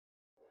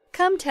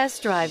Come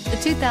test drive the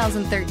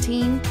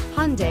 2013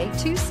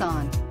 Hyundai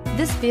Tucson.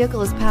 This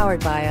vehicle is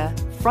powered by a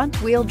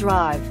front-wheel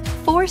drive,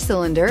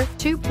 4-cylinder,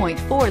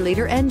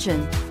 2.4-liter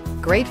engine.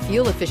 Great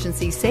fuel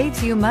efficiency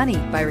saves you money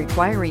by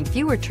requiring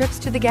fewer trips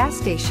to the gas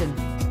station.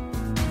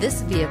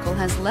 This vehicle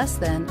has less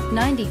than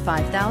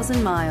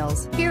 95,000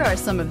 miles. Here are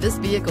some of this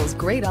vehicle's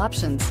great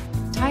options: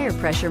 tire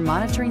pressure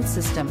monitoring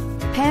system,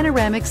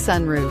 panoramic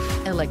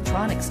sunroof,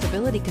 electronic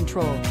stability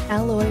control,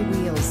 alloy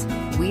wheels,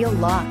 wheel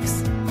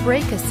locks,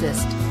 brake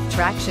assist,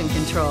 traction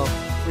control,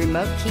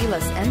 remote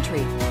keyless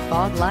entry,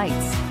 fog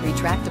lights,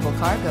 retractable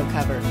cargo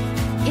cover.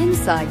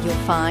 Inside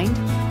you'll find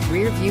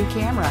rear view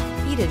camera,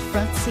 heated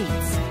front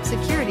seats,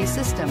 security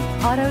system,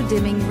 auto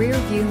dimming rear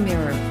view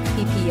mirror,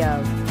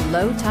 PPO,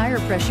 low tire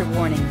pressure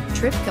warning,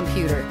 trip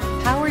computer,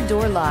 power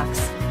door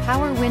locks,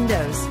 power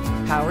windows,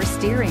 power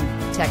steering,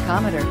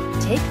 tachometer.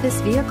 Take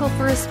this vehicle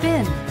for a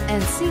spin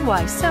and see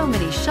why so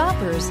many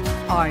shoppers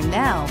are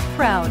now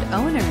proud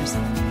owners.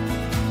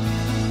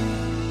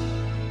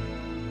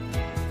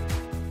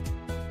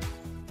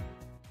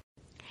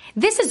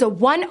 This is a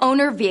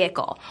one-owner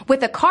vehicle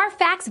with a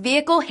Carfax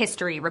Vehicle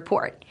History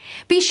Report.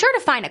 Be sure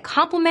to find a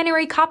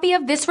complimentary copy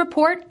of this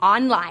report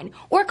online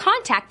or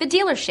contact the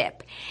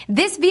dealership.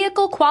 This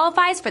vehicle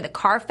qualifies for the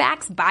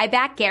Carfax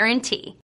Buyback Guarantee.